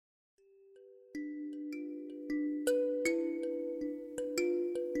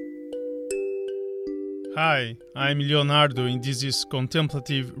Hi, I'm Leonardo and this is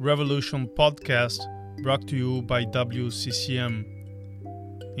Contemplative Revolution podcast brought to you by WCCM.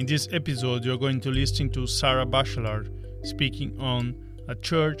 In this episode, you're going to listen to Sarah Bachelard speaking on A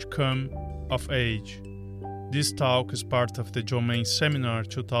Church Come of Age. This talk is part of the Domain Seminar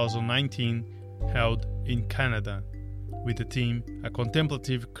 2019 held in Canada with the theme A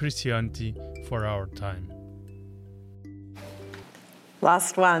Contemplative Christianity for Our Time.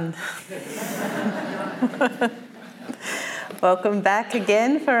 Last one. Welcome back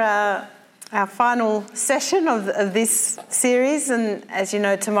again for our final session of this series. And as you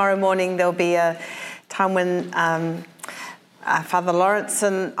know, tomorrow morning there'll be a time when Father Lawrence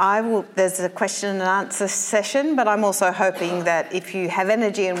and there's a question and answer session, but I'm also hoping that if you have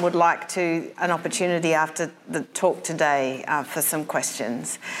energy and would like to, an opportunity after the talk today for some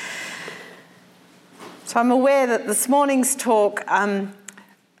questions. So I'm aware that this morning's talk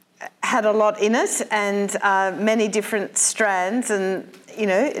had a lot in it and many different strands, and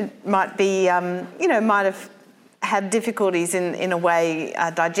it might be might have had difficulties in a way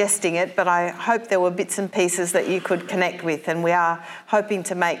digesting it, but I hope there were bits and pieces that you could connect with, and we are hoping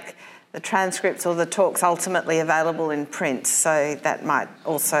to make the transcripts or the talks ultimately available in print, so that might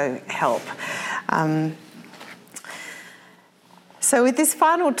also help. So with this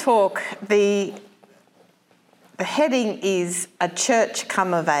final talk, the heading is A Church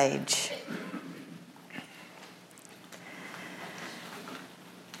Come of Age.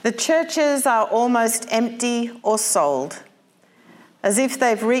 The churches are almost empty or sold, as if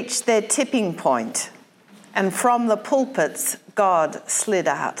they've reached their tipping point, and from the pulpits, God slid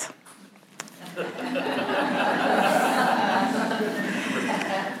out.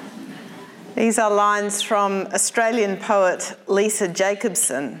 These are lines from Australian poet Lisa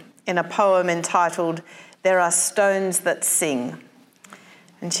Jacobson in a poem entitled There Are Stones That Sing.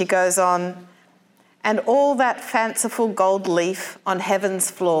 And she goes on, and all that fanciful gold leaf on heaven's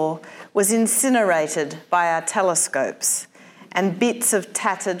floor was incinerated by our telescopes, and bits of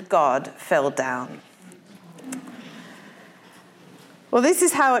tattered God fell down. Well, this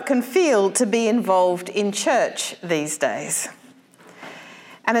is how it can feel to be involved in church these days.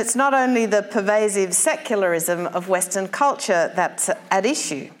 And it's not only the pervasive secularism of Western culture that's at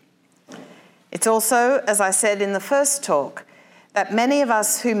issue. It's also, as I said in the first talk, that many of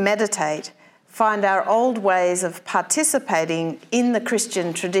us who meditate find our old ways of participating in the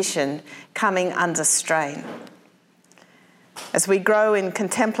Christian tradition coming under strain. As we grow in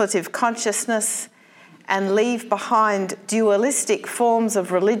contemplative consciousness and leave behind dualistic forms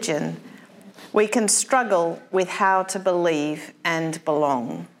of religion, we can struggle with how to believe and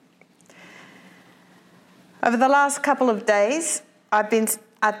belong. Over the last couple of days, I've been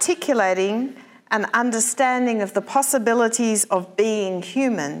articulating an understanding of the possibilities of being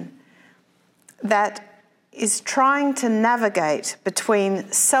human that is trying to navigate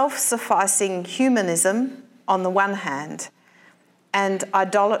between self-sufficing humanism on the one hand and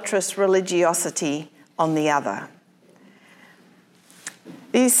idolatrous religiosity on the other.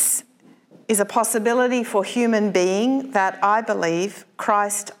 This is a possibility for human being that I believe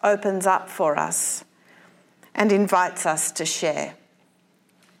Christ opens up for us and invites us to share.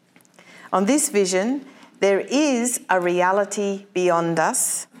 On this vision, there is a reality beyond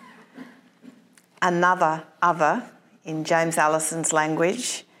us, another other, in James Allison's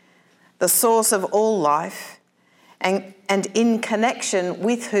language, the source of all life, and in connection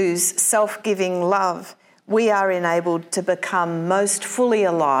with whose self-giving love we are enabled to become most fully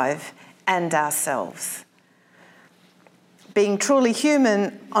alive and ourselves. Being truly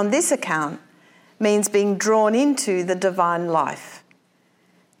human on this account means being drawn into the divine life,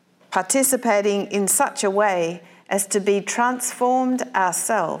 participating in such a way as to be transformed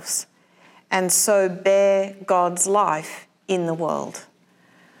ourselves and so bear God's life in the world.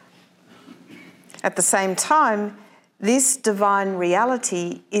 At the same time, this divine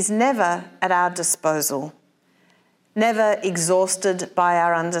reality is never at our disposal, never exhausted by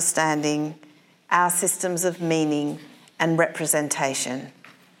our understanding, our systems of meaning and representation.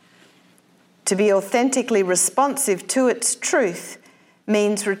 To be authentically responsive to its truth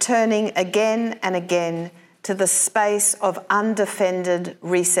means returning again and again to the space of undefended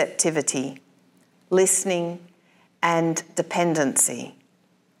receptivity, listening, and dependency.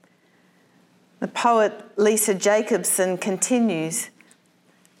 The poet Lisa Jacobson continues,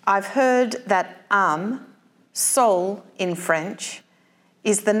 I've heard that âme, soul in French,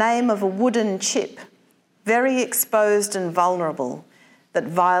 is the name of a wooden chip, very exposed and vulnerable, that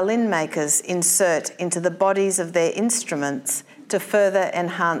violin makers insert into the bodies of their instruments to further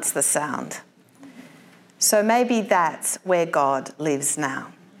enhance the sound. So maybe that's where God lives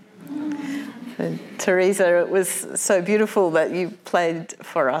now. Teresa, it was so beautiful that you played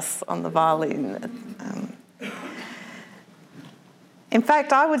for us on the violin. In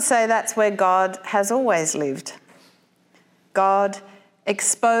fact, I would say that's where God has always lived. God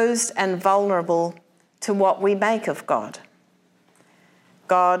exposed and vulnerable to what we make of God.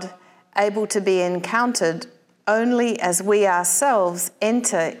 God able to be encountered only as we ourselves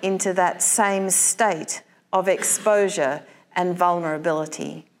enter into that same state of exposure and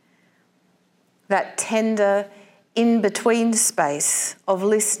vulnerability. That tender in-between space of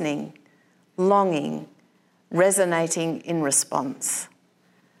listening, longing, resonating in response,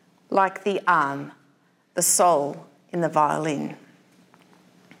 like the arm, the soul in the violin.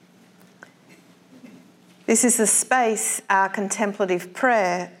 This is the space our contemplative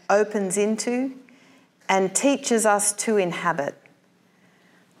prayer opens into and teaches us to inhabit.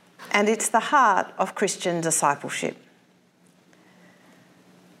 And it's the heart of Christian discipleship.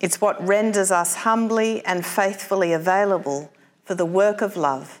 It's what renders us humbly and faithfully available for the work of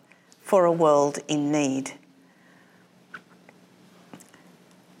love for a world in need.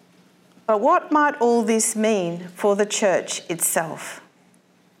 But what might all this mean for the church itself?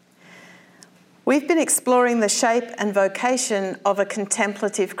 We've been exploring the shape and vocation of a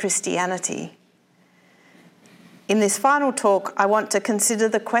contemplative Christianity. In this final talk, I want to consider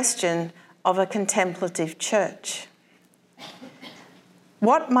the question of a contemplative church.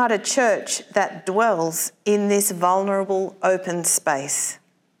 What might a church that dwells in this vulnerable open space,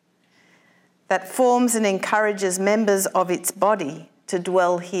 that forms and encourages members of its body to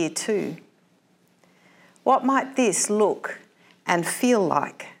dwell here too? What might this look and feel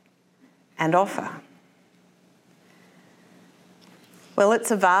like and offer? Well, it's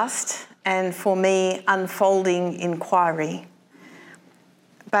a vast and, for me, unfolding inquiry.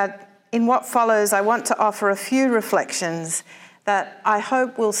 But in what follows, I want to offer a few reflections that I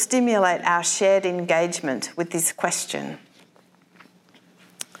hope will stimulate our shared engagement with this question.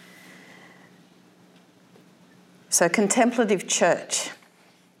 So, contemplative church.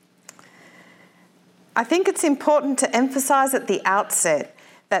 I think it's important to emphasise at the outset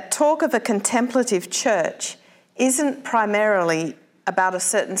that talk of a contemplative church isn't primarily about a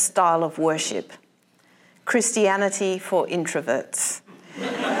certain style of worship, Christianity for introverts.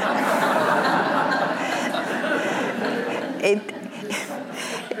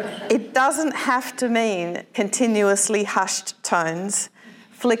 It doesn't have to mean continuously hushed tones,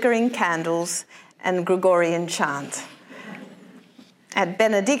 flickering candles, and Gregorian chant. At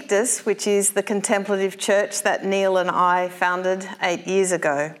Benedictus, which is the contemplative church that Neil and I founded 8 years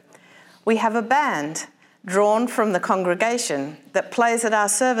ago, we have a band drawn from the congregation that plays at our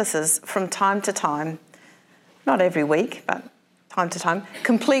services from time to time, not every week, but time to time,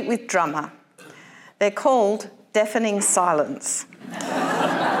 complete with drummer. They're called Deafening Silence.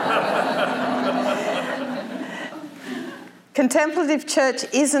 Contemplative church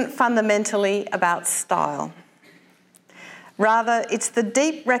isn't fundamentally about style. Rather, it's the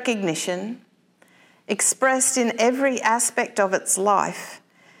deep recognition, expressed in every aspect of its life,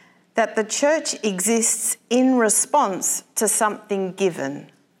 that the church exists in response to something given,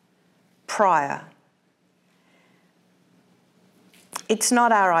 prior. It's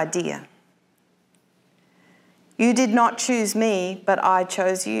not our idea. You did not choose me, but I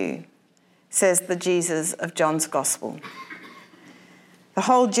chose you, says the Jesus of John's Gospel. The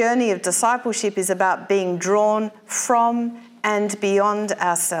whole journey of discipleship is about being drawn from and beyond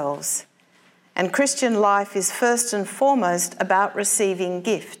ourselves. And Christian life is first and foremost about receiving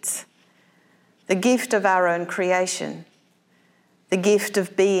gifts. The gift of our own creation, the gift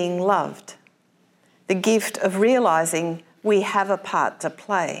of being loved, the gift of realising we have a part to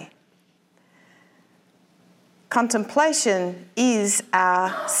play. Contemplation is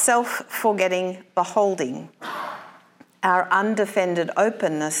our self-forgetting beholding, our undefended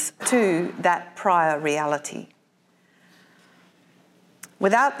openness to that prior reality.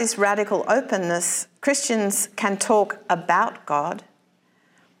 Without this radical openness, Christians can talk about God.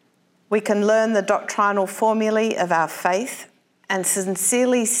 We can learn the doctrinal formulae of our faith and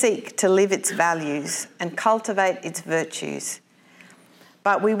sincerely seek to live its values and cultivate its virtues.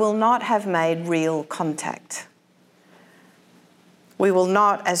 But we will not have made real contact. We will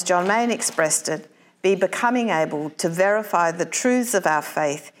not, as John Main expressed it, be becoming able to verify the truths of our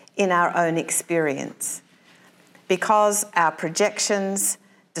faith in our own experience, because our projections,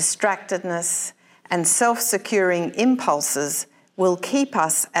 distractedness, and self-securing impulses will keep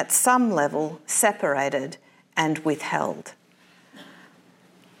us at some level separated and withheld.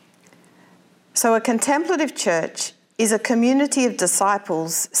 So a contemplative church is a community of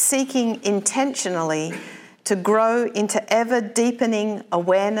disciples seeking intentionally to grow into ever-deepening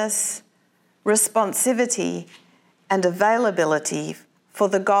awareness, responsivity and availability for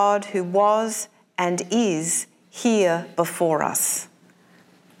the God who was and is here before us.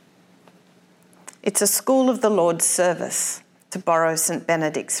 It's a school of the Lord's service, to borrow St.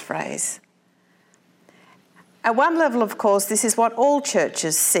 Benedict's phrase. At one level, of course, this is what all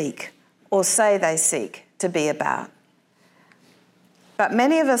churches seek, or say they seek, to be about. But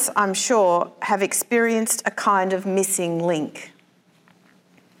many of us, I'm sure, have experienced a kind of missing link.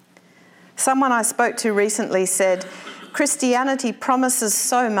 Someone I spoke to recently said, Christianity promises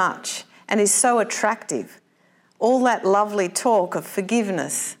so much and is so attractive. All that lovely talk of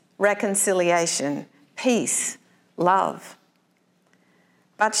forgiveness, reconciliation, peace, love.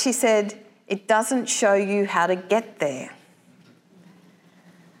 But she said, it doesn't show you how to get there.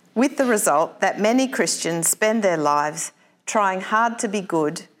 With the result that many Christians spend their lives trying hard to be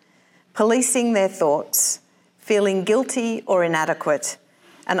good, policing their thoughts, feeling guilty or inadequate,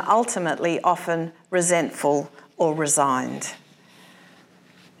 and ultimately often resentful or resigned.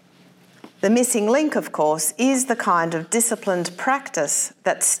 The missing link, of course, is the kind of disciplined practice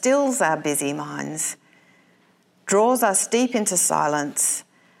that stills our busy minds, draws us deep into silence,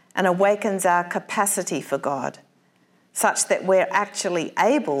 and awakens our capacity for God, such that we're actually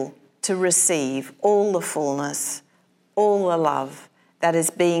able to receive all the fullness, all the love that is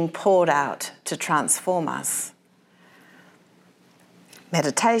being poured out to transform us.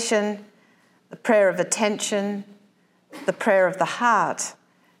 Meditation, the prayer of attention, the prayer of the heart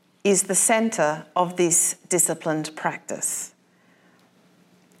is the centre of this disciplined practice.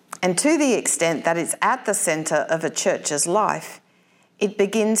 And to the extent that it's at the centre of a church's life, it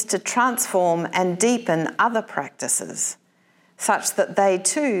begins to transform and deepen other practices, such that they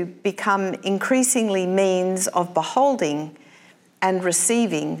too become increasingly means of beholding and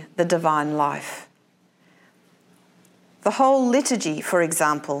receiving the divine life. The whole liturgy, for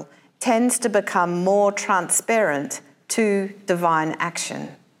example, tends to become more transparent to divine action.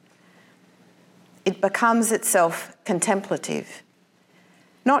 It becomes itself contemplative,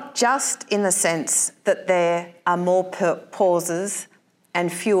 not just in the sense that there are more pauses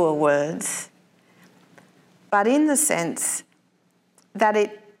and fewer words, but in the sense that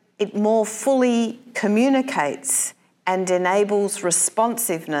it more fully communicates and enables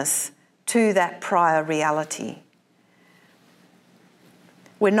responsiveness to that prior reality.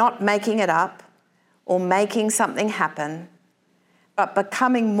 We're not making it up or making something happen, but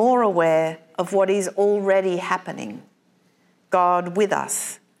becoming more aware of what is already happening. God with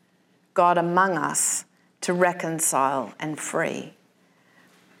us, God among us to reconcile and free.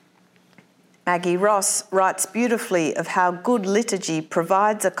 Maggie Ross writes beautifully of how good liturgy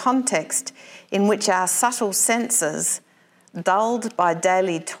provides a context in which our subtle senses, dulled by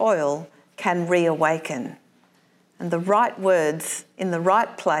daily toil, can reawaken. And the right words in the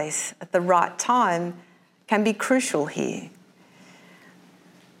right place at the right time can be crucial here.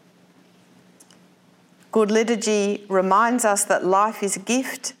 Good liturgy reminds us that life is a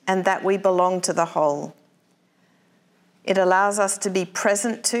gift and that we belong to the whole. It allows us to be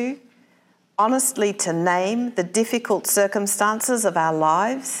present to, honestly to name the difficult circumstances of our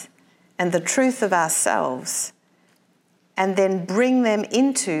lives and the truth of ourselves, and then bring them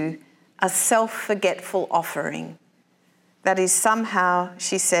into a self-forgetful offering that is somehow,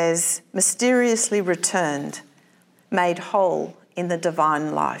 she says, mysteriously returned, made whole in the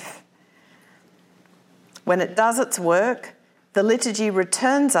divine life. When it does its work, the liturgy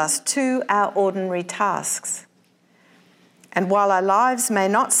returns us to our ordinary tasks. And while our lives may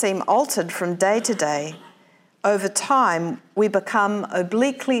not seem altered from day to day, over time we become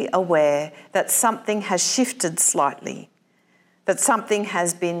obliquely aware that something has shifted slightly, that something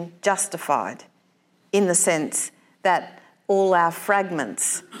has been justified, in the sense that all our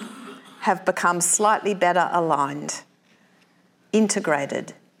fragments have become slightly better aligned,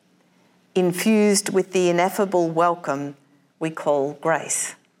 integrated, infused with the ineffable welcome we call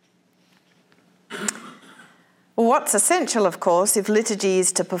grace. Well, what's essential, of course, if liturgy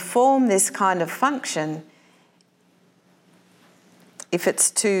is to perform this kind of function, if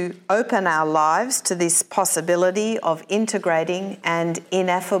it's to open our lives to this possibility of integrating and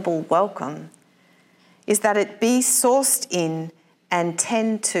ineffable welcome, is that it be sourced in and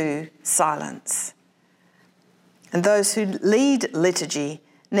tend to silence. And those who lead liturgy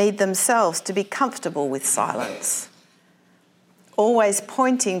need themselves to be comfortable with silence, always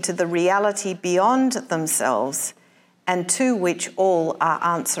pointing to the reality beyond themselves and to which all are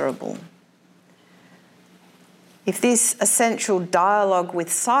answerable. If this essential dialogue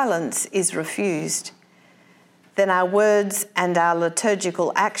with silence is refused, then our words and our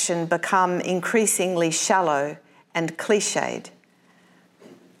liturgical action become increasingly shallow and cliched.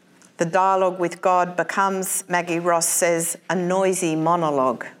 The dialogue with God becomes, Maggie Ross says, a noisy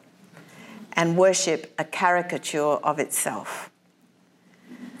monologue, and worship a caricature of itself.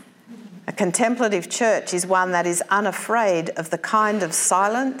 A contemplative church is one that is unafraid of the kind of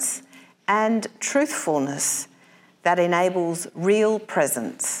silence and truthfulness that enables real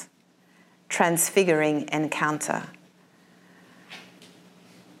presence, transfiguring encounter.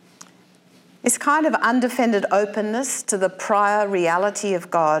 This kind of undefended openness to the prior reality of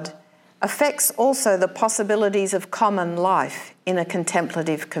God affects also the possibilities of common life in a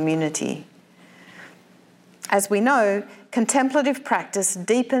contemplative community. As we know, contemplative practice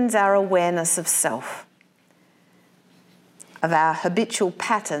deepens our awareness of self, of our habitual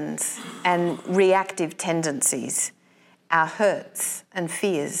patterns and reactive tendencies, our hurts and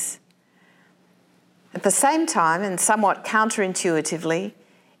fears. At the same time, and somewhat counterintuitively,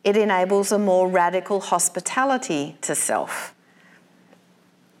 it enables a more radical hospitality to self,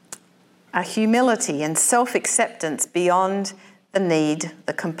 a humility and self-acceptance beyond the need,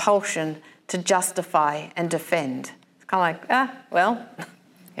 the compulsion to justify and defend. It's kind of like, well,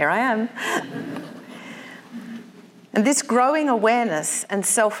 here I am. And this growing awareness and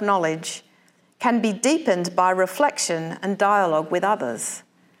self-knowledge can be deepened by reflection and dialogue with others.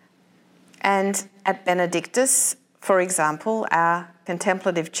 And at Benedictus, for example, our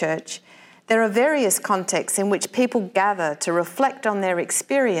contemplative church, there are various contexts in which people gather to reflect on their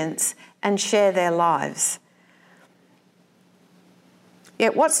experience and share their lives.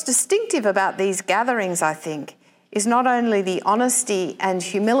 Yet what's distinctive about these gatherings, I think, is not only the honesty and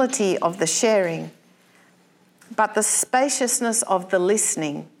humility of the sharing, but the spaciousness of the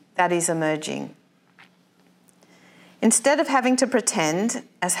listening that is emerging. Instead of having to pretend,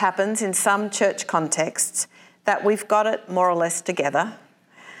 as happens in some church contexts, that we've got it more or less together,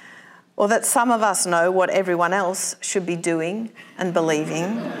 or that some of us know what everyone else should be doing and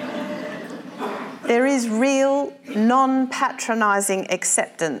believing, there is real, non-patronising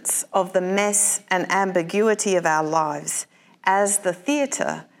acceptance of the mess and ambiguity of our lives as the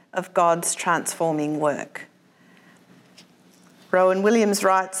theatre of God's transforming work. Rowan Williams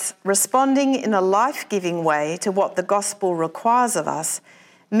writes, responding in a life-giving way to what the gospel requires of us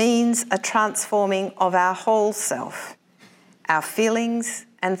means a transforming of our whole self, our feelings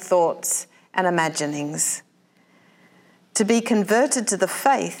and thoughts and imaginings. To be converted to the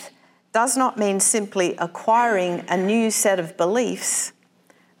faith does not mean simply acquiring a new set of beliefs,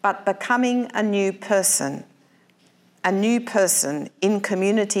 but becoming a new person in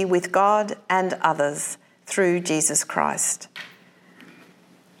community with God and others through Jesus Christ.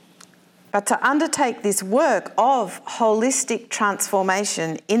 But to undertake this work of holistic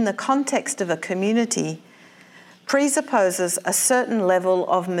transformation in the context of a community presupposes a certain level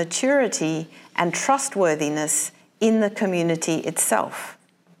of maturity and trustworthiness in the community itself.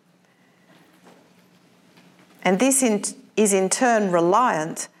 And this is in turn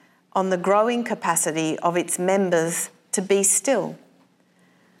reliant on the growing capacity of its members to be still,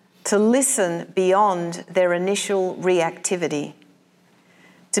 to listen beyond their initial reactivity,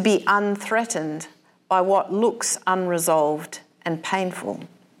 to be unthreatened by what looks unresolved and painful.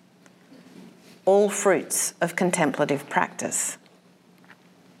 All fruits of contemplative practice.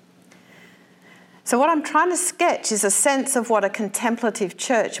 So what I'm trying to sketch is a sense of what a contemplative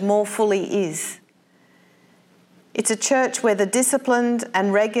church more fully is. It's a church where the disciplined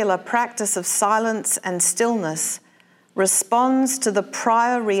and regular practice of silence and stillness responds to the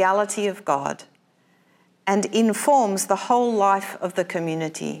prior reality of God and informs the whole life of the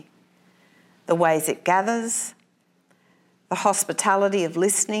community, the ways it gathers, the hospitality of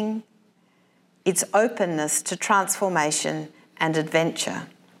listening, its openness to transformation and adventure.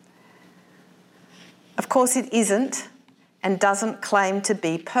 Of course, it isn't and doesn't claim to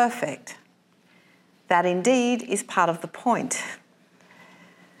be perfect. That indeed is part of the point.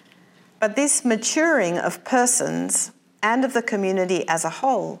 But this maturing of persons and of the community as a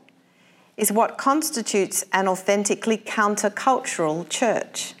whole is what constitutes an authentically countercultural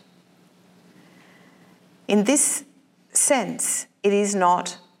church. In this sense, it is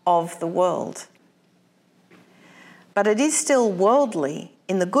not of the world. But it is still worldly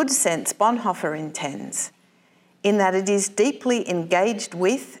in the good sense Bonhoeffer intends, in that it is deeply engaged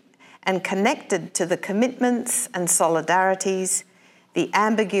with and connected to the commitments and solidarities, the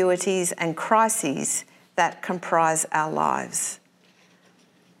ambiguities and crises that comprise our lives.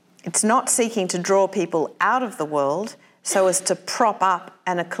 It's not seeking to draw people out of the world so as to prop up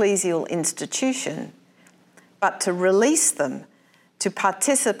an ecclesial institution, but to release them to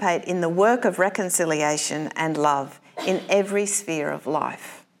participate in the work of reconciliation and love in every sphere of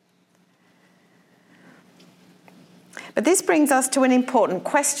life. But this brings us to an important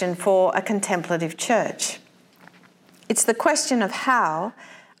question for a contemplative church. It's the question of how,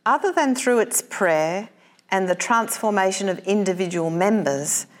 other than through its prayer and the transformation of individual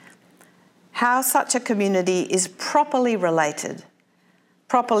members, how such a community is properly related,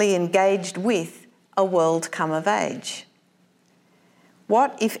 properly engaged with a world come of age.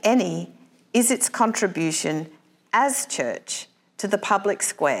 What, if any, is its contribution as church to the public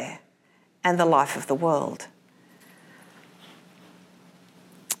square and the life of the world?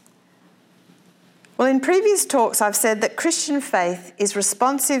 Well, in previous talks, I've said that Christian faith is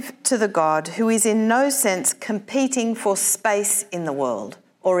responsive to the God who is in no sense competing for space in the world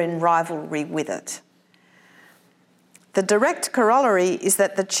or in rivalry with it. The direct corollary is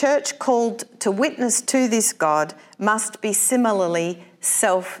that the church called to witness to this God must be similarly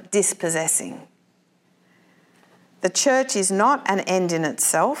self-dispossessing. The church is not an end in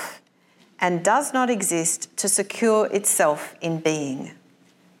itself and does not exist to secure itself in being.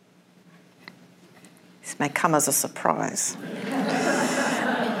 This may come as a surprise.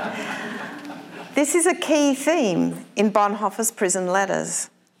 This is a key theme in Bonhoeffer's prison letters,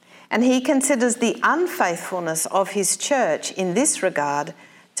 and he considers the unfaithfulness of his church in this regard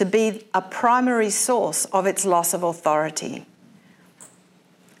to be a primary source of its loss of authority.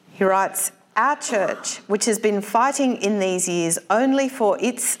 He writes, "Our church, which has been fighting in these years only for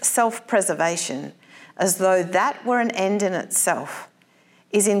its self-preservation, as though that were an end in itself,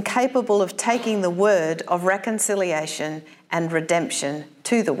 is incapable of taking the word of reconciliation and redemption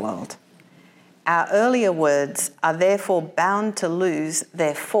to the world. Our earlier words are therefore bound to lose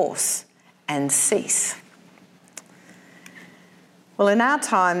their force and cease." Well, in our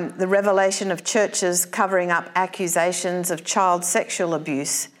time, the revelation of churches covering up accusations of child sexual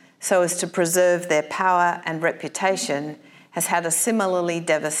abuse so as to preserve their power and reputation has had a similarly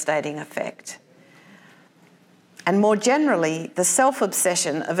devastating effect. And more generally, the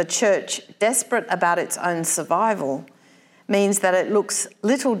self-obsession of a church desperate about its own survival means that it looks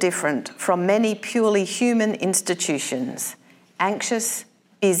little different from many purely human institutions, anxious,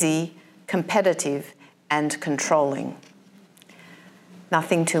 busy, competitive, and controlling.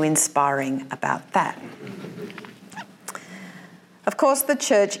 Nothing too inspiring about that. Of course, the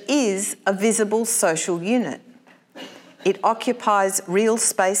church is a visible social unit. It occupies real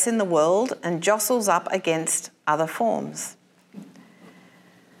space in the world and jostles up against other forms.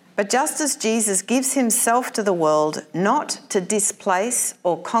 But just as Jesus gives himself to the world not to displace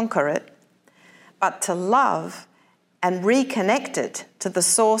or conquer it, but to love and reconnect it to the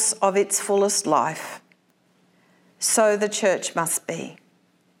source of its fullest life, so the church must be.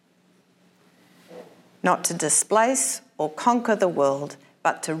 Not to displace or conquer the world,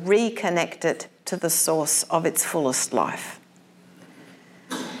 but to reconnect it to the source of its fullest life.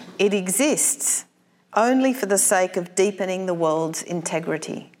 It exists only for the sake of deepening the world's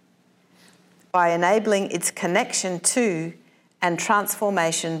integrity, by enabling its connection to and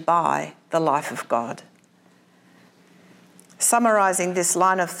transformation by the life of God. Summarising this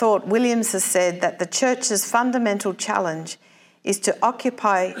line of thought, Williams has said that the church's fundamental challenge is to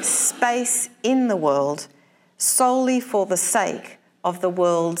occupy space in the world solely for the sake of the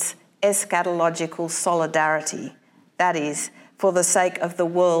world's eschatological solidarity, that is, for the sake of the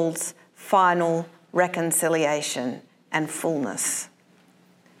world's final reconciliation and fullness.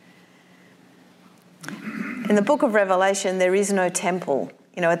 In the book of Revelation, there is no temple.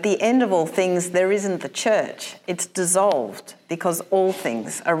 You know, at the end of all things, there isn't the church. It's dissolved because all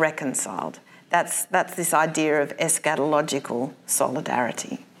things are reconciled. That's this idea of eschatological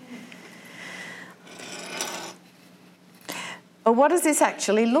solidarity. But what does this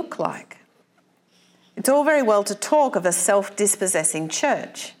actually look like? It's all very well to talk of a self-dispossessing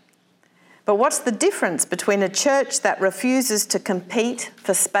church. But what's the difference between a church that refuses to compete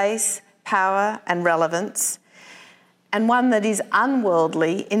for space, power and relevance, and one that is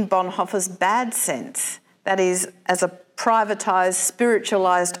unworldly in Bonhoeffer's bad sense, that is, as a privatised,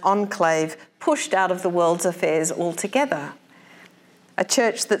 spiritualised enclave pushed out of the world's affairs altogether? A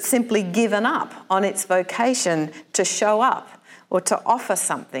church that's simply given up on its vocation to show up or to offer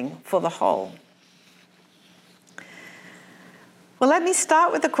something for the whole. Well, let me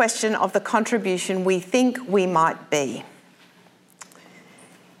start with the question of the contribution we think we might be.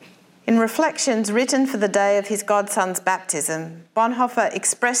 In Reflections written for the day of his godson's baptism, Bonhoeffer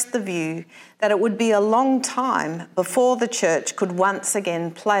expressed the view that it would be a long time before the church could once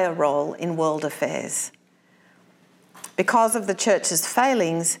again play a role in world affairs. Because of the church's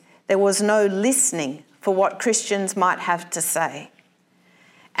failings, there was no listening for what Christians might have to say.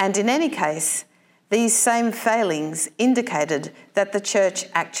 And in any case, these same failings indicated that the church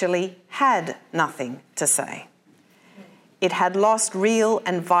actually had nothing to say. it had lost real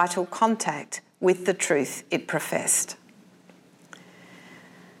and vital contact with the truth it professed.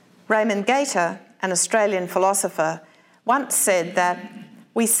 Raymond Gaita, an Australian philosopher, once said that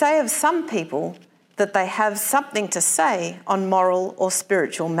we say of some people that they have something to say on moral or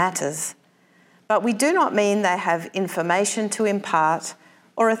spiritual matters, but we do not mean they have information to impart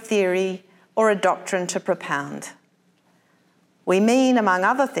or a theory or a doctrine to propound. We mean, among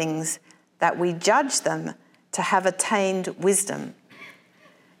other things, that we judge them to have attained wisdom,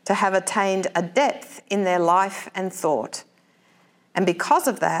 to have attained a depth in their life and thought, and because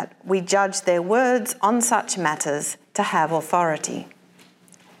of that, we judge their words on such matters to have authority.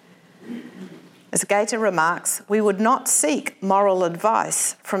 As Gaita remarks, we would not seek moral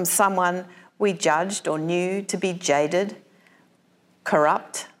advice from someone we judged or knew to be jaded,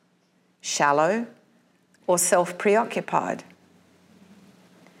 corrupt, shallow, or self-preoccupied.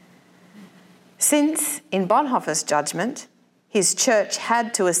 Since, in Bonhoeffer's judgment, his church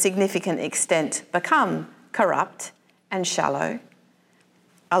had to a significant extent become corrupt and shallow,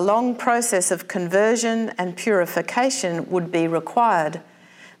 a long process of conversion and purification would be required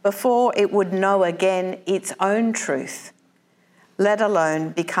before it would know again its own truth, let alone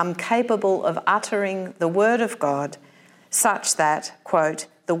become capable of uttering the word of God such that, quote,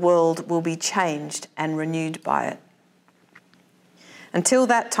 the world will be changed and renewed by it. Until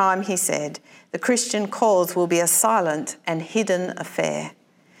that time, he said, the Christian cause will be a silent and hidden affair,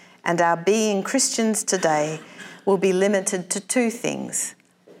 and our being Christians today will be limited to two things: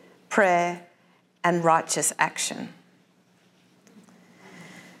 prayer and righteous action.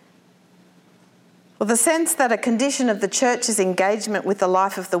 Well, the sense that a condition of the church's engagement with the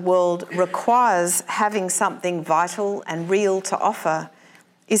life of the world requires having something vital and real to offer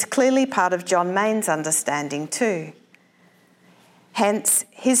is clearly part of John Main's understanding too. Hence,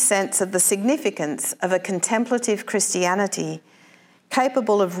 his sense of the significance of a contemplative Christianity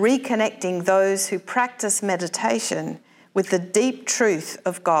capable of reconnecting those who practice meditation with the deep truth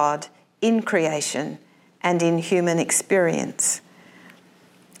of God in creation and in human experience.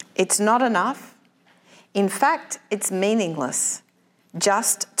 It's not enough. In fact, it's meaningless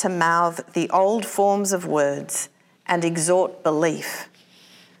just to mouth the old forms of words and exhort belief,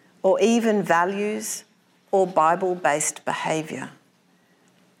 or even values or Bible-based behaviour.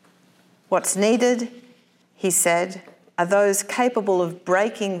 What's needed, he said, are those capable of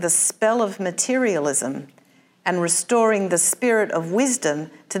breaking the spell of materialism and restoring the spirit of wisdom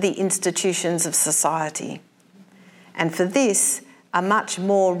to the institutions of society. And for this, a much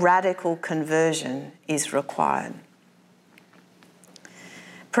more radical conversion is required.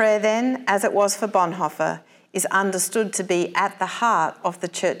 Prayer then, as it was for Bonhoeffer, is understood to be at the heart of the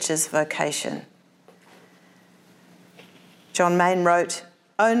church's vocation. John Main wrote,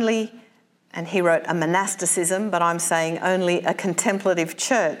 and he wrote a monasticism, but I'm saying only a contemplative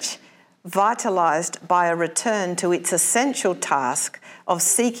church, vitalised by a return to its essential task of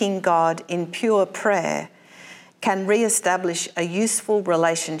seeking God in pure prayer, can re-establish a useful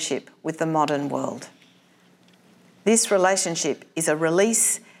relationship with the modern world. This relationship is a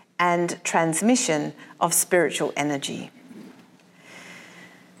release and transmission of spiritual energy.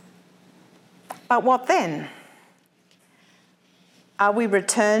 But what then? Are we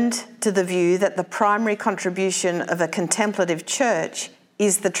returned to the view that the primary contribution of a contemplative church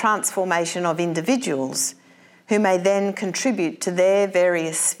is the transformation of individuals who may then contribute to their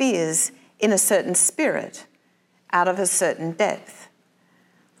various spheres in a certain spirit, out of a certain depth?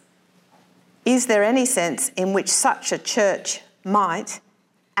 Is there any sense in which such a church might,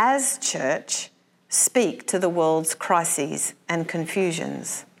 as church, speak to the world's crises and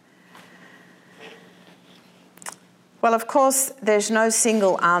confusions? Well, of course, there's no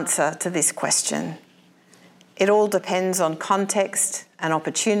single answer to this question. It all depends on context and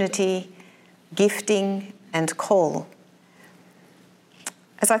opportunity, gifting and call.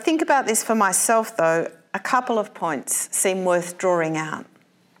 As I think about this for myself, though, a couple of points seem worth drawing out.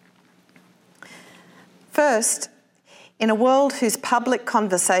 First, in a world whose public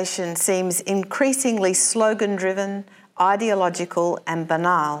conversation seems increasingly slogan-driven, ideological and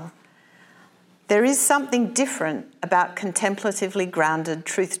banal, there is something different about contemplatively grounded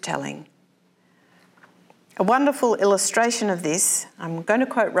truth-telling. A wonderful illustration of this, I'm going to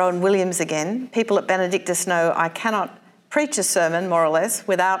quote Rowan Williams again. People at Benedictus know I cannot preach a sermon, more or less,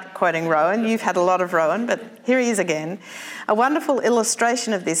 without quoting Rowan. You've had a lot of Rowan, but here he is again. A wonderful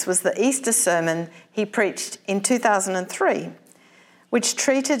illustration of this was the Easter sermon he preached in 2003, which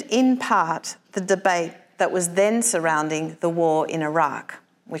treated in part the debate that was then surrounding the war in Iraq,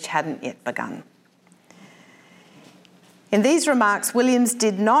 which hadn't yet begun. In these remarks, Williams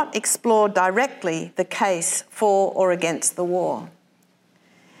did not explore directly the case for or against the war.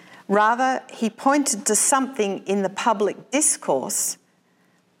 Rather, he pointed to something in the public discourse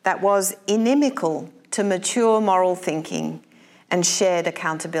that was inimical to mature moral thinking and shared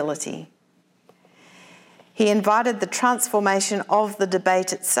accountability. He invited the transformation of the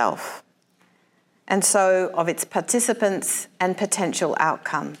debate itself, and so of its participants and potential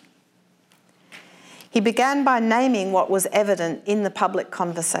outcome. He began by naming what was evident in the public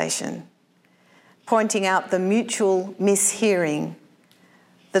conversation, pointing out the mutual mishearing,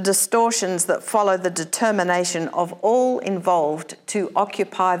 the distortions that follow the determination of all involved to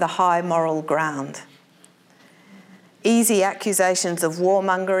occupy the high moral ground. Easy accusations of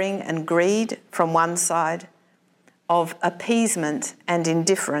warmongering and greed from one side, of appeasement and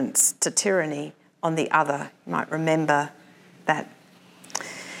indifference to tyranny on the other. You might remember that.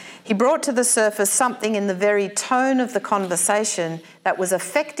 He brought to the surface something in the very tone of the conversation that was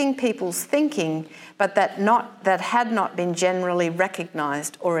affecting people's thinking, but that had not been generally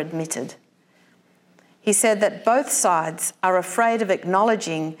recognised or admitted. He said that both sides are afraid of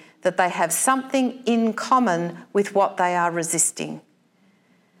acknowledging that they have something in common with what they are resisting.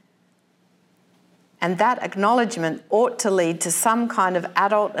 And that acknowledgement ought to lead to some kind of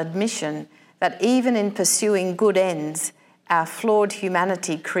adult admission that even in pursuing good ends, our flawed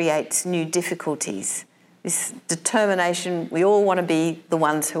humanity creates new difficulties. This determination, we all want to be the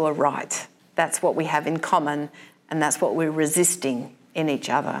ones who are right. That's what we have in common, and that's what we're resisting in each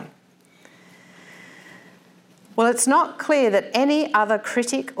other. Well, it's not clear that any other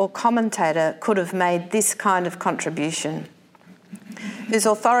critic or commentator could have made this kind of contribution, whose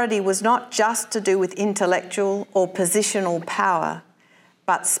authority was not just to do with intellectual or positional power,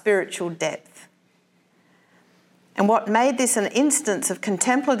 but spiritual depth. And what made this an instance of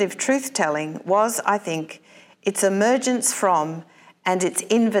contemplative truth-telling was, I think, its emergence from and its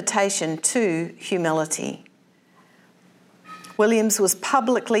invitation to humility. Williams was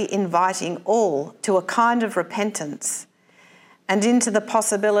publicly inviting all to a kind of repentance and into the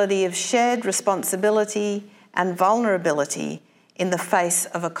possibility of shared responsibility and vulnerability in the face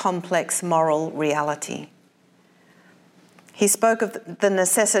of a complex moral reality. He spoke of the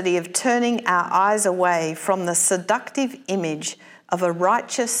necessity of turning our eyes away from the seductive image of a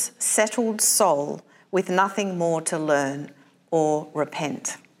righteous, settled soul with nothing more to learn or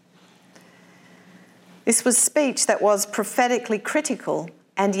repent. This was speech that was prophetically critical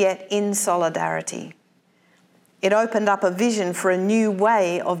and yet in solidarity. It opened up a vision for a new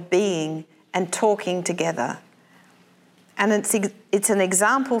way of being and talking together. And it's an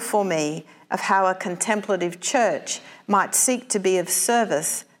example for me of how a contemplative church might seek to be of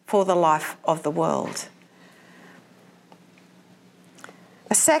service for the life of the world.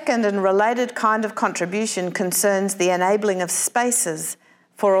 A second and related kind of contribution concerns the enabling of spaces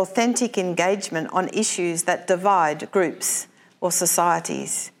for authentic engagement on issues that divide groups or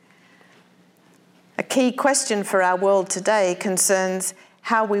societies. A key question for our world today concerns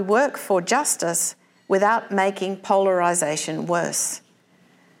how we work for justice without making polarisation worse,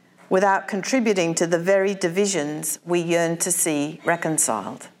 without contributing to the very divisions we yearn to see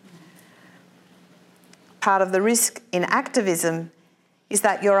reconciled. Part of the risk in activism is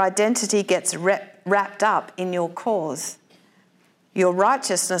that your identity gets wrapped up in your cause. Your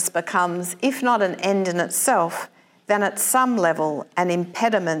righteousness becomes, if not an end in itself, then at some level an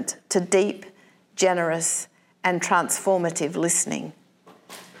impediment to deep, generous, and transformative listening.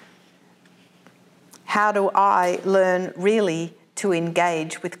 How do I learn really to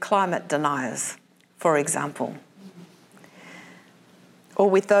engage with climate deniers, for example? Or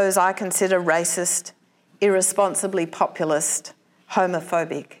with those I consider racist, irresponsibly populist,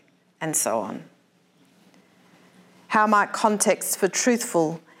 homophobic, and so on? How might contexts for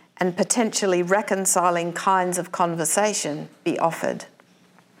truthful and potentially reconciling kinds of conversation be offered?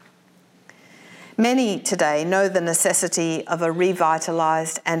 Many today know the necessity of a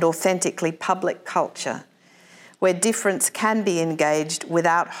revitalised and authentically public culture where difference can be engaged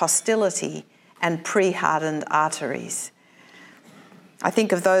without hostility and pre-hardened arteries. I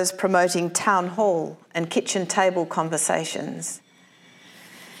think of those promoting town hall and kitchen table conversations,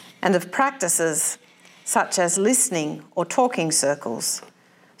 and of practices such as listening or talking circles,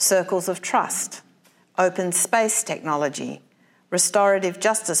 circles of trust, open space technology, restorative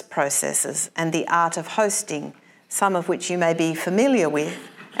justice processes, and the art of hosting, some of which you may be familiar with,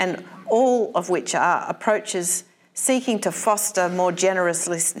 and all of which are approaches seeking to foster more generous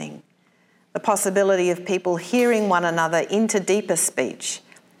listening, the possibility of people hearing one another into deeper speech,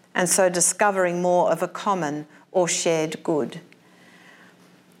 and so discovering more of a common or shared good.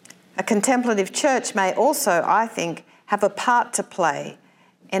 A contemplative church may also, I think, have a part to play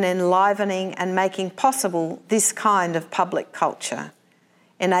in enlivening and making possible this kind of public culture,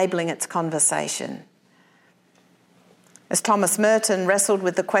 enabling its conversation. As Thomas Merton wrestled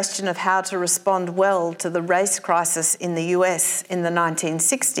with the question of how to respond well to the race crisis in the US in the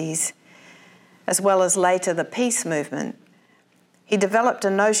 1960s, as well as later the peace movement, he developed a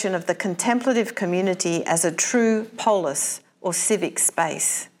notion of the contemplative community as a true polis or civic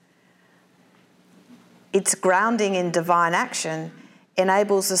space. Its grounding in divine action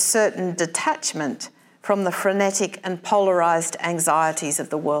enables a certain detachment from the frenetic and polarised anxieties of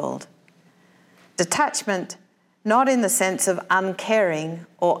the world. Detachment not in the sense of uncaring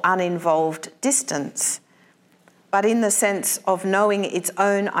or uninvolved distance, but in the sense of knowing its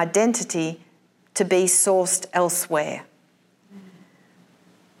own identity to be sourced elsewhere.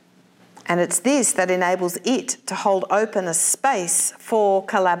 And it's this that enables it to hold open a space for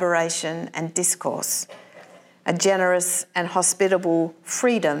collaboration and discourse, a generous and hospitable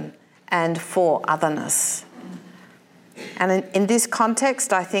freedom and for otherness. And in this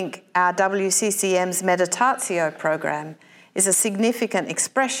context, I think our WCCM's Meditatio program is a significant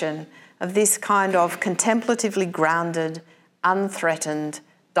expression of this kind of contemplatively grounded, unthreatened,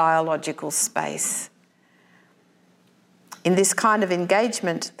 dialogical space. In this kind of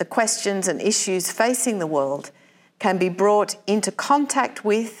engagement, the questions and issues facing the world can be brought into contact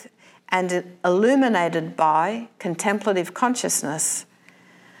with and illuminated by contemplative consciousness,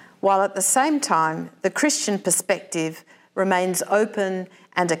 while at the same time the Christian perspective remains open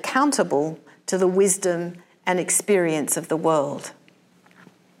and accountable to the wisdom and experience of the world.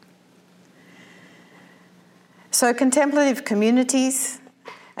 So contemplative communities,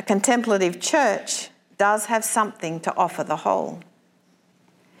 a contemplative church, does have something to offer the whole.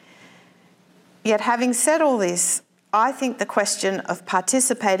 Yet having said all this, I think the question of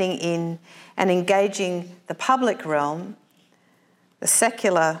participating in and engaging the public realm, the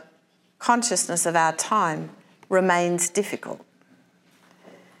secular consciousness of our time, remains difficult.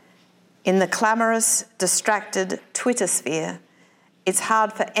 In the clamorous, distracted Twitter sphere, it's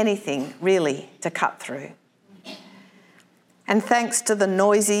hard for anything really to cut through. And thanks to the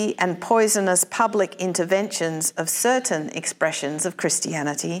noisy and poisonous public interventions of certain expressions of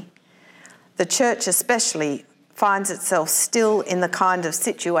Christianity, the church especially finds itself still in the kind of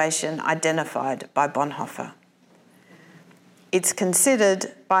situation identified by Bonhoeffer. It's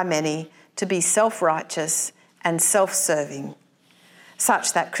considered by many to be self-righteous and self-serving,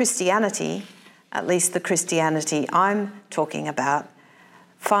 such that Christianity, at least the Christianity I'm talking about,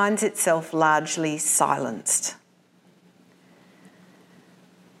 finds itself largely silenced.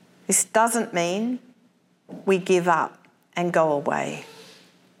 This doesn't mean we give up and go away.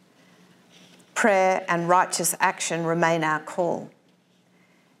 Prayer and righteous action remain our call.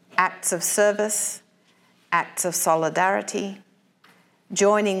 Acts of service, acts of solidarity,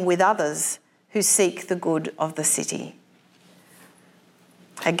 joining with others who seek the good of the city.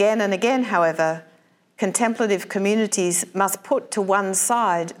 Again and again, however, contemplative communities must put to one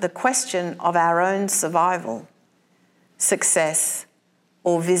side the question of our own survival, success,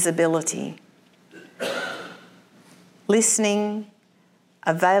 or visibility. Listening,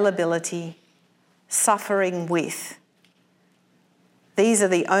 availability, suffering with. These are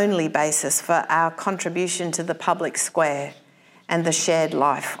the only basis for our contribution to the public square and the shared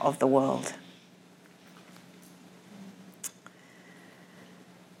life of the world.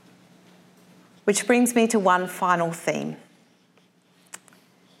 Which brings me to one final theme.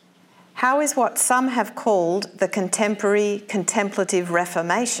 How is what some have called the contemporary contemplative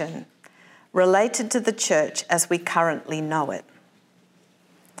Reformation related to the church as we currently know it?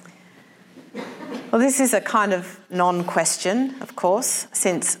 Well, this is a kind of non-question, of course,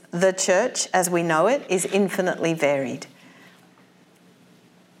 since the church as we know it is infinitely varied.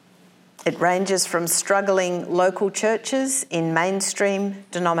 It ranges from struggling local churches in mainstream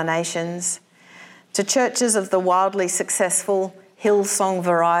denominations to churches of the wildly successful Hillsong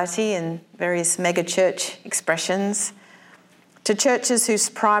variety and various megachurch expressions, to churches whose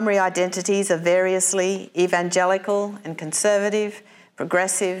primary identities are variously evangelical and conservative,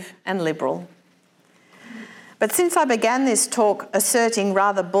 progressive and liberal. But since I began this talk asserting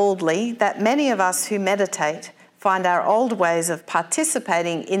rather baldly that many of us who meditate find our old ways of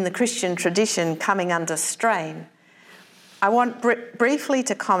participating in the Christian tradition coming under strain, I want briefly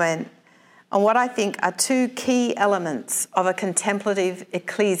to comment on what I think are two key elements of a contemplative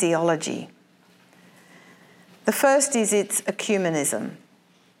ecclesiology. The first is its ecumenism.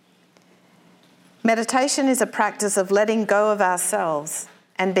 Meditation is a practice of letting go of ourselves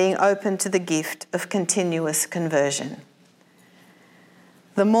and being open to the gift of continuous conversion.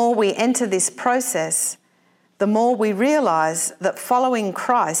 The more we enter this process, the more we realise that following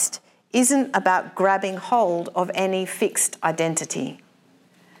Christ isn't about grabbing hold of any fixed identity.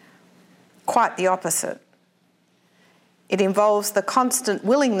 Quite the opposite. It involves the constant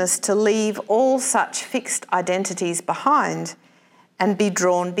willingness to leave all such fixed identities behind and be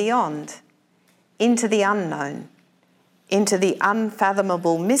drawn beyond, into the unknown, into the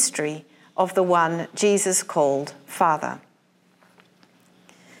unfathomable mystery of the one Jesus called Father.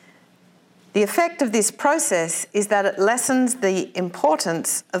 The effect of this process is that it lessens the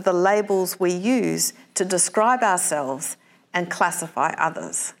importance of the labels we use to describe ourselves and classify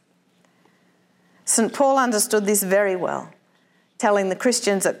others. St. Paul understood this very well, telling the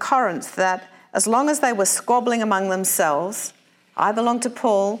Christians at Corinth that as long as they were squabbling among themselves, I belong to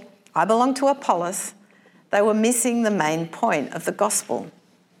Paul, I belong to Apollos, they were missing the main point of the gospel.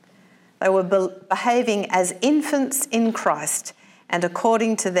 They were behaving as infants in Christ and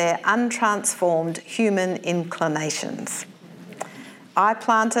according to their untransformed human inclinations. I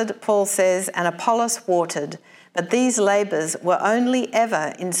planted, Paul says, and Apollos watered, but these labours were only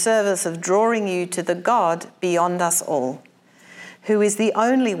ever in service of drawing you to the God beyond us all, who is the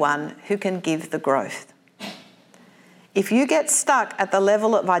only one who can give the growth. If you get stuck at the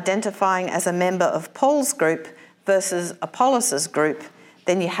level of identifying as a member of Paul's group versus Apollos's group,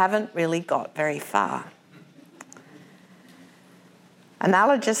 then you haven't really got very far.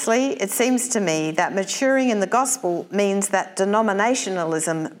 Analogously, it seems to me that maturing in the gospel means that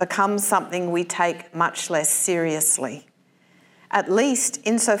denominationalism becomes something we take much less seriously, at least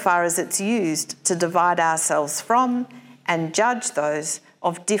insofar as it's used to divide ourselves from and judge those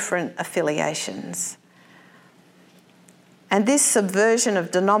of different affiliations. And this subversion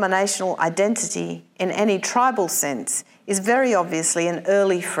of denominational identity in any tribal sense is very obviously an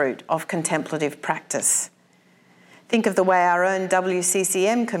early fruit of contemplative practice. Think of the way our own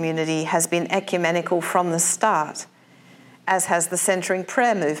WCCM community has been ecumenical from the start, as has the Centering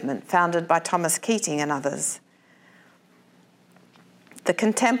Prayer movement founded by Thomas Keating and others. The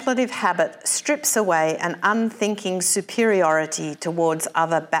contemplative habit strips away an unthinking superiority towards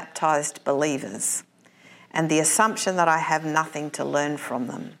other baptised believers and the assumption that I have nothing to learn from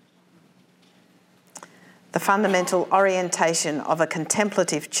them. The fundamental orientation of a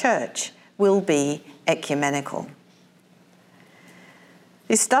contemplative church will be ecumenical.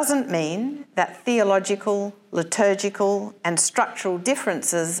 This doesn't mean that theological, liturgical, and structural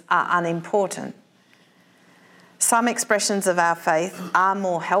differences are unimportant. Some expressions of our faith are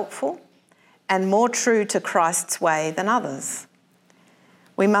more helpful and more true to Christ's way than others.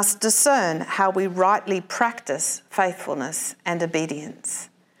 We must discern how we rightly practice faithfulness and obedience.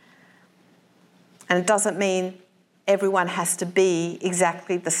 And it doesn't mean everyone has to be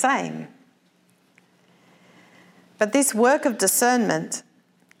exactly the same. But this work of discernment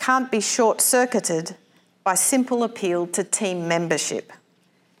can't be short-circuited by simple appeal to team membership.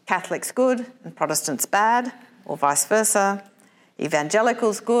 Catholics good and Protestants bad, or vice versa.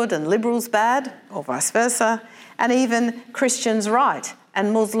 Evangelicals good and liberals bad, or vice versa. And even Christians right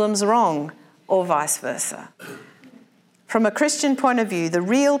and Muslims wrong, or vice versa. From a Christian point of view, the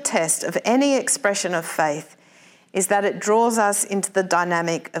real test of any expression of faith is that it draws us into the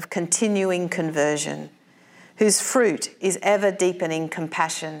dynamic of continuing conversion, whose fruit is ever-deepening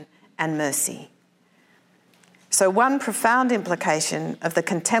compassion and mercy. So one profound implication of the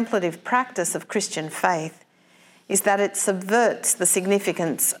contemplative practice of Christian faith is that it subverts the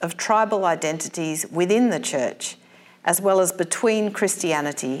significance of tribal identities within the church, as well as between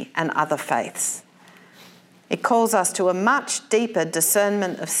Christianity and other faiths. It calls us to a much deeper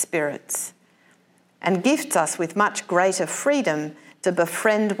discernment of spirits and gifts us with much greater freedom to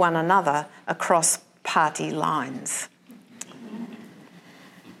befriend one another across party lines.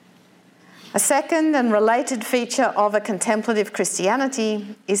 A second and related feature of a contemplative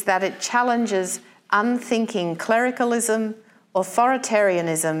Christianity is that it challenges unthinking clericalism,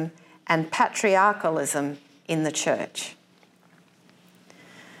 authoritarianism, and patriarchalism in the church.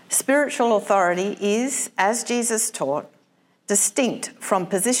 Spiritual authority is, as Jesus taught, distinct from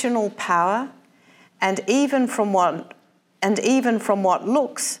positional power and even from what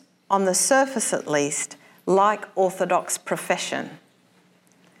looks, on the surface at least, like orthodox profession.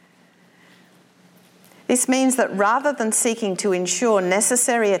 This means that rather than seeking to ensure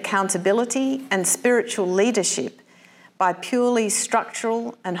necessary accountability and spiritual leadership by purely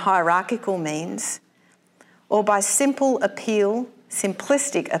structural and hierarchical means, or by simplistic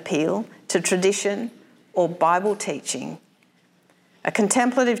appeal to tradition or Bible teaching, a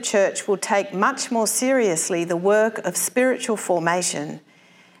contemplative church will take much more seriously the work of spiritual formation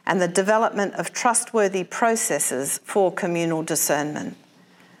and the development of trustworthy processes for communal discernment.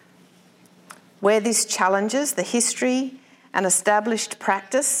 Where this challenges the history and established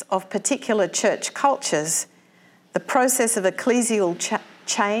practice of particular church cultures, the process of ecclesial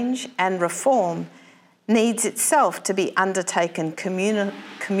change and reform needs itself to be undertaken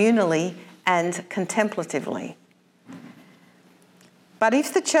communally and contemplatively. But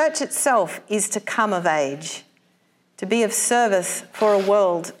if the church itself is to come of age, to be of service for a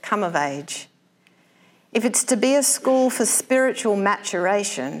world come of age, if it's to be a school for spiritual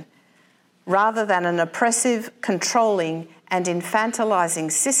maturation rather than an oppressive, controlling and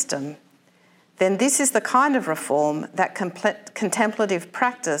infantilising system, then this is the kind of reform that contemplative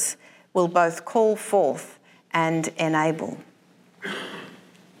practice will both call forth and enable.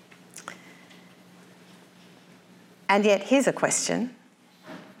 And yet here's a question.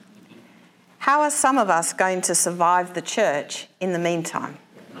 How are some of us going to survive the church in the meantime?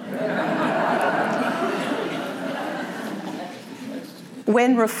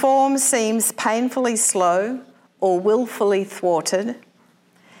 When reform seems painfully slow or willfully thwarted,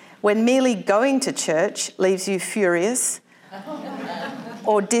 when merely going to church leaves you furious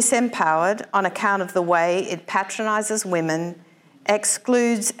or disempowered on account of the way it patronises women,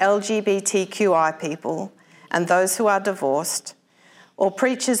 excludes LGBTQI people and those who are divorced, or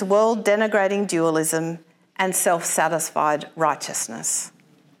preaches world-denigrating dualism and self-satisfied righteousness.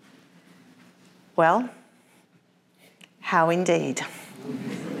 Well, how indeed?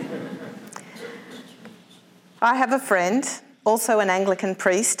 I have a friend, also an Anglican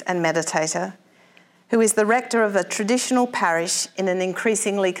priest and meditator, who is the rector of a traditional parish in an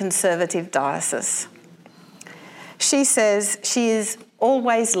increasingly conservative diocese. She says she is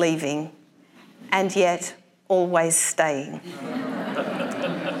always leaving and yet always staying.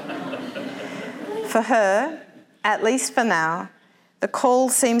 For her, at least for now, the call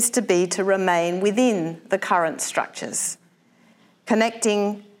seems to be to remain within the current structures,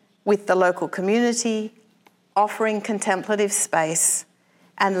 connecting with the local community, offering contemplative space,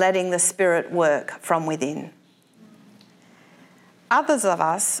 and letting the Spirit work from within. Others of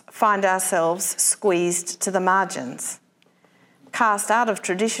us find ourselves squeezed to the margins, cast out of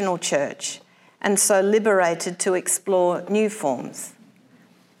traditional church, and so liberated to explore new forms.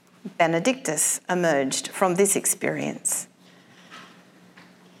 Benedictus emerged from this experience.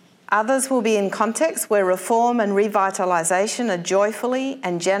 Others will be in contexts where reform and revitalisation are joyfully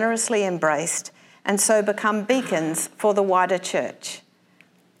and generously embraced and so become beacons for the wider church,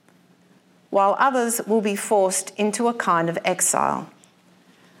 while others will be forced into a kind of exile,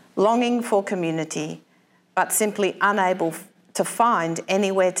 longing for community but simply unable to find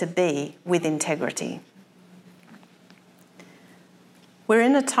anywhere to be with integrity. We're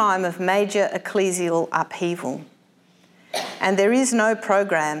in a time of major ecclesial upheaval, and there is no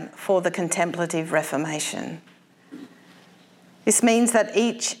program for the contemplative reformation. This means that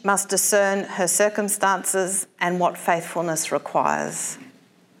each must discern her circumstances and what faithfulness requires.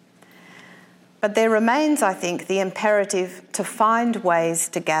 But there remains, I think, the imperative to find ways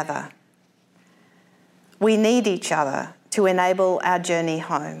to gather. We need each other to enable our journey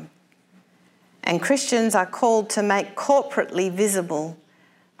home. And Christians are called to make corporately visible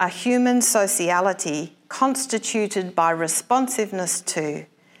a human sociality constituted by responsiveness to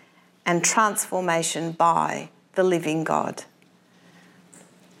and transformation by the living God.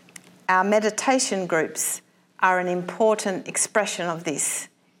 Our meditation groups are an important expression of this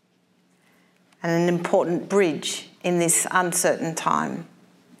and an important bridge in this uncertain time,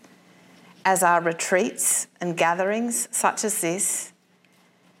 as are retreats and gatherings such as this,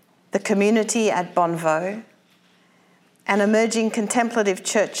 the community at Bonneveau, and emerging contemplative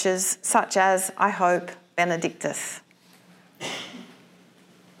churches such as, I hope, Benedictus.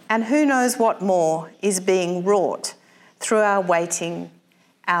 And who knows what more is being wrought through our waiting,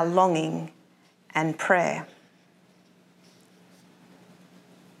 our longing and prayer.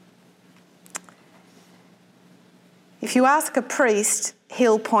 If you ask a priest,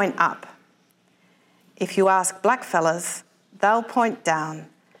 he'll point up. If you ask blackfellas, they'll point down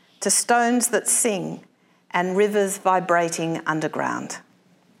to stones that sing and rivers vibrating underground.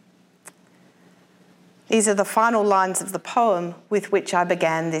 These are the final lines of the poem with which I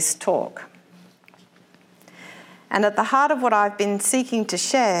began this talk. And at the heart of what I've been seeking to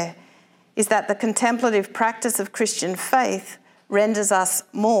share is that the contemplative practice of Christian faith renders us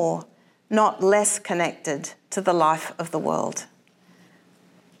more, not less connected to the life of the world.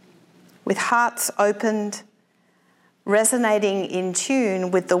 With hearts opened, resonating in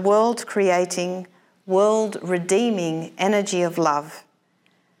tune with the world-creating, world-redeeming energy of love,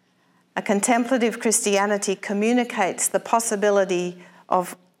 a contemplative Christianity communicates the possibility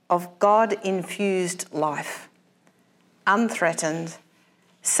of God-infused life, unthreatened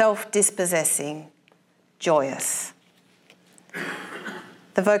self-dispossessing, joyous.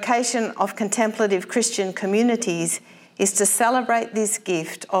 The vocation of contemplative Christian communities is to celebrate this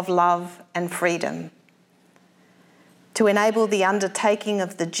gift of love and freedom, to enable the undertaking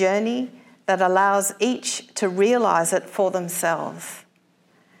of the journey that allows each to realise it for themselves,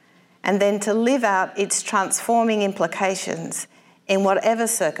 and then to live out its transforming implications in whatever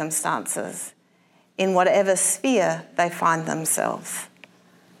circumstances, in whatever sphere they find themselves.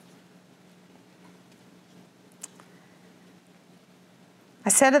 I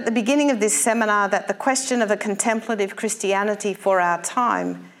said at the beginning of this seminar that the question of a contemplative Christianity for our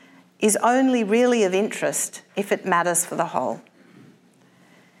time is only really of interest if it matters for the whole.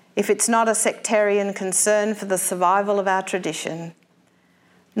 If it's not a sectarian concern for the survival of our tradition,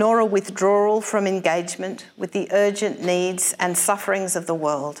 nor a withdrawal from engagement with the urgent needs and sufferings of the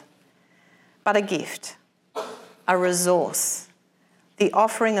world, but a gift, a resource, the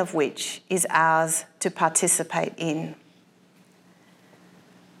offering of which is ours to participate in.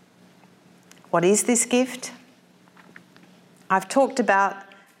 What is this gift? I've talked about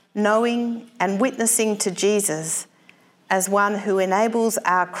knowing and witnessing to Jesus as one who enables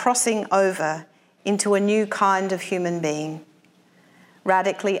our crossing over into a new kind of human being,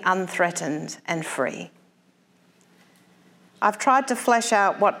 radically unthreatened and free. I've tried to flesh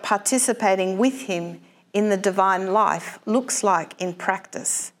out what participating with him in the divine life looks like in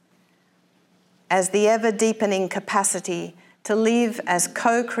practice, as the ever-deepening capacity to live as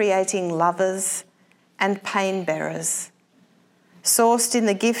co-creating lovers and pain-bearers, sourced in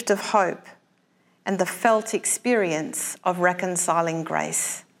the gift of hope and the felt experience of reconciling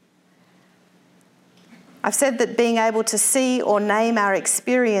grace. I've said that being able to see or name our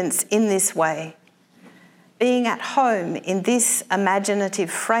experience in this way, being at home in this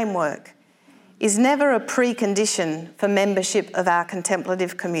imaginative framework, is never a precondition for membership of our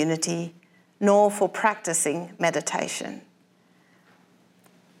contemplative community, nor for practicing meditation.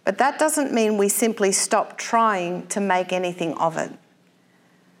 But that doesn't mean we simply stop trying to make anything of it,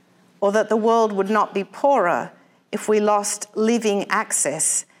 or that the world would not be poorer if we lost living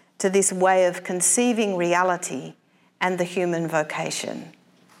access to this way of conceiving reality and the human vocation.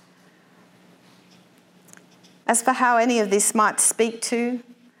 As for how any of this might speak to,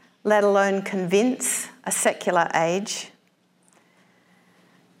 let alone convince, a secular age,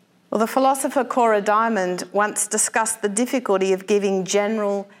 well, the philosopher Cora Diamond once discussed the difficulty of giving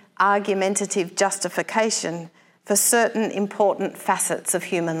general argumentative justification for certain important facets of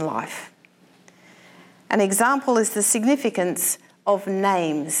human life. An example is the significance of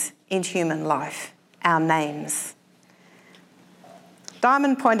names in human life, our names.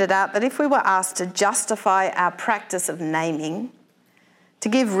 Diamond pointed out that if we were asked to justify our practice of naming, to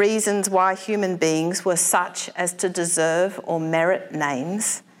give reasons why human beings were such as to deserve or merit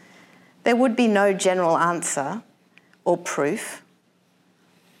names, there would be no general answer or proof.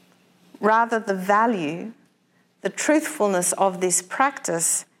 Rather, the value, the truthfulness of this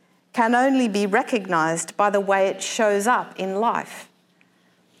practice can only be recognised by the way it shows up in life,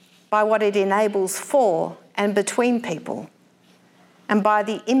 by what it enables for and between people, and by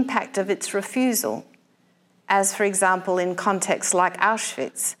the impact of its refusal, as, for example, in contexts like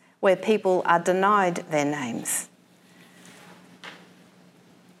Auschwitz, where people are denied their names.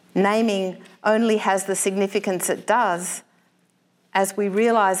 Naming only has the significance it does as we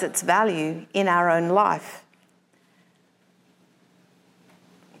realise its value in our own life.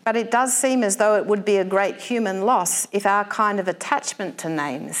 But it does seem as though it would be a great human loss if our kind of attachment to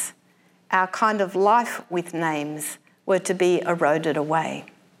names, our kind of life with names, were to be eroded away.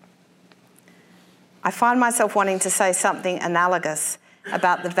 I find myself wanting to say something analogous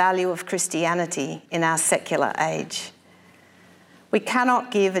about the value of Christianity in our secular age. We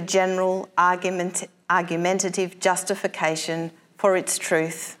cannot give a general argumentative justification for its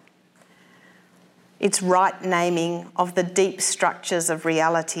truth, its right naming of the deep structures of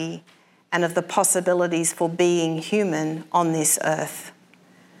reality and of the possibilities for being human on this earth.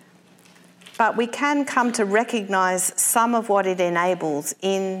 But we can come to recognise some of what it enables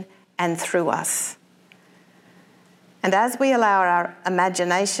in and through us. And as we allow our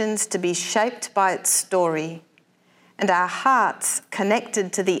imaginations to be shaped by its story and our hearts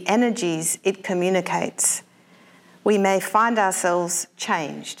connected to the energies it communicates, we may find ourselves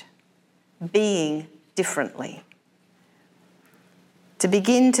changed, being differently. To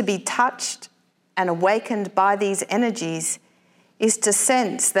begin to be touched and awakened by these energies is to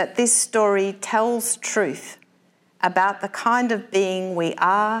sense that this story tells truth about the kind of being we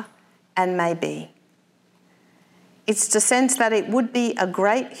are and may be. It's to sense that it would be a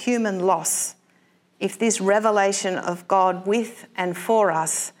great human loss if this revelation of God with and for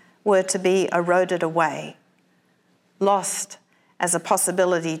us were to be eroded away, lost as a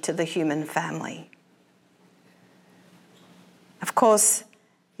possibility to the human family. Of course,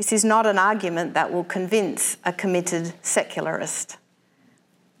 this is not an argument that will convince a committed secularist.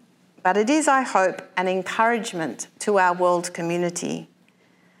 But it is, I hope, an encouragement to our world community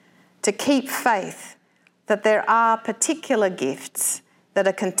to keep faith that there are particular gifts that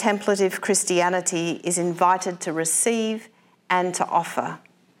a contemplative Christianity is invited to receive and to offer,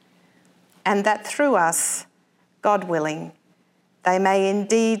 and that through us, God willing, they may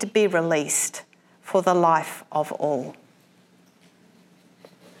indeed be released for the life of all.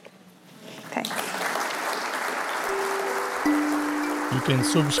 Okay. You can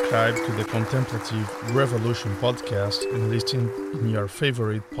subscribe to the Contemplative Revolution podcast and listen in your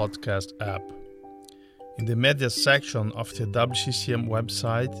favorite podcast app. In the media section of the WCCM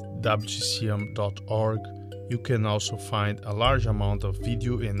website, wccm.org, you can also find a large amount of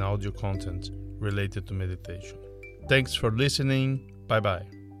video and audio content related to meditation. Thanks for listening.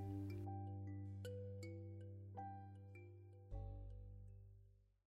 Bye-bye.